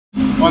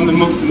one of the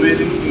most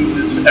amazing things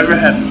that's ever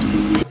happened.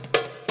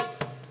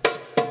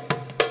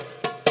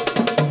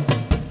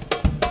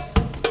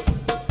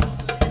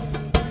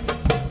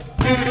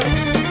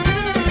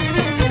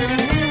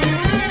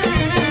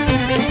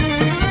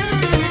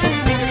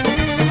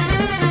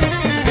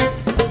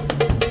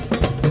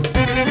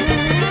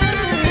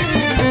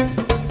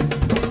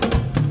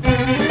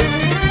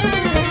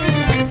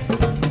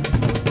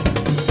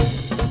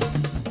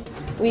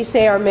 We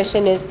say our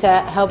mission is to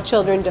help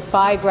children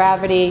defy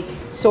gravity,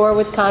 soar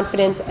with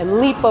confidence, and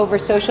leap over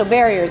social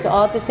barriers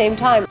all at the same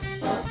time.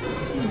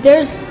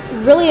 There's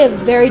really a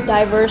very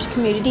diverse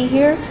community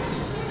here,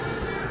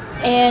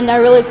 and I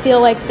really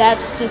feel like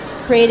that's just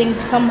creating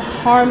some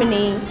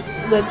harmony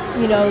with,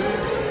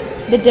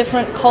 the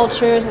different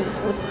cultures and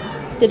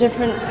with the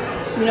different,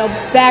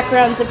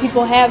 backgrounds that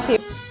people have here.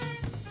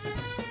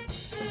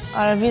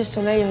 عربي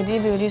سنة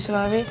جديد ودي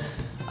عربي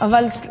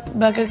أول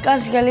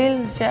بكركاس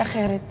قليل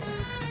سأخرت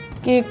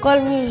كي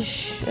كل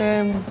مش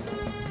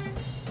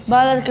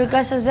بعد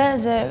كركاس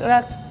زي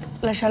راك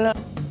لشلون.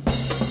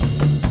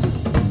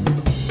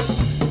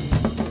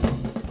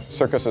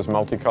 Circus is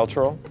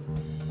multicultural.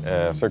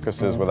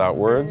 Circus is without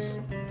words.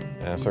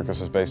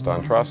 Circus is based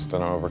on trust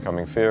and on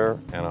overcoming fear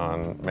and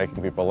on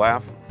making people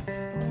laugh.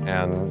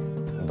 And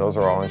those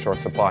are all in short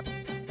supply.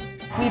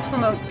 We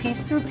promote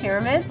peace through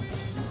pyramids,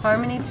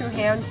 harmony through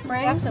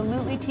handsprings. We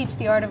absolutely teach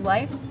the art of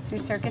life through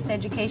circus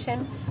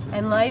education,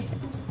 and life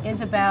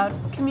is about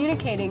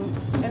communicating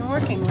and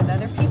working with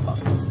other people.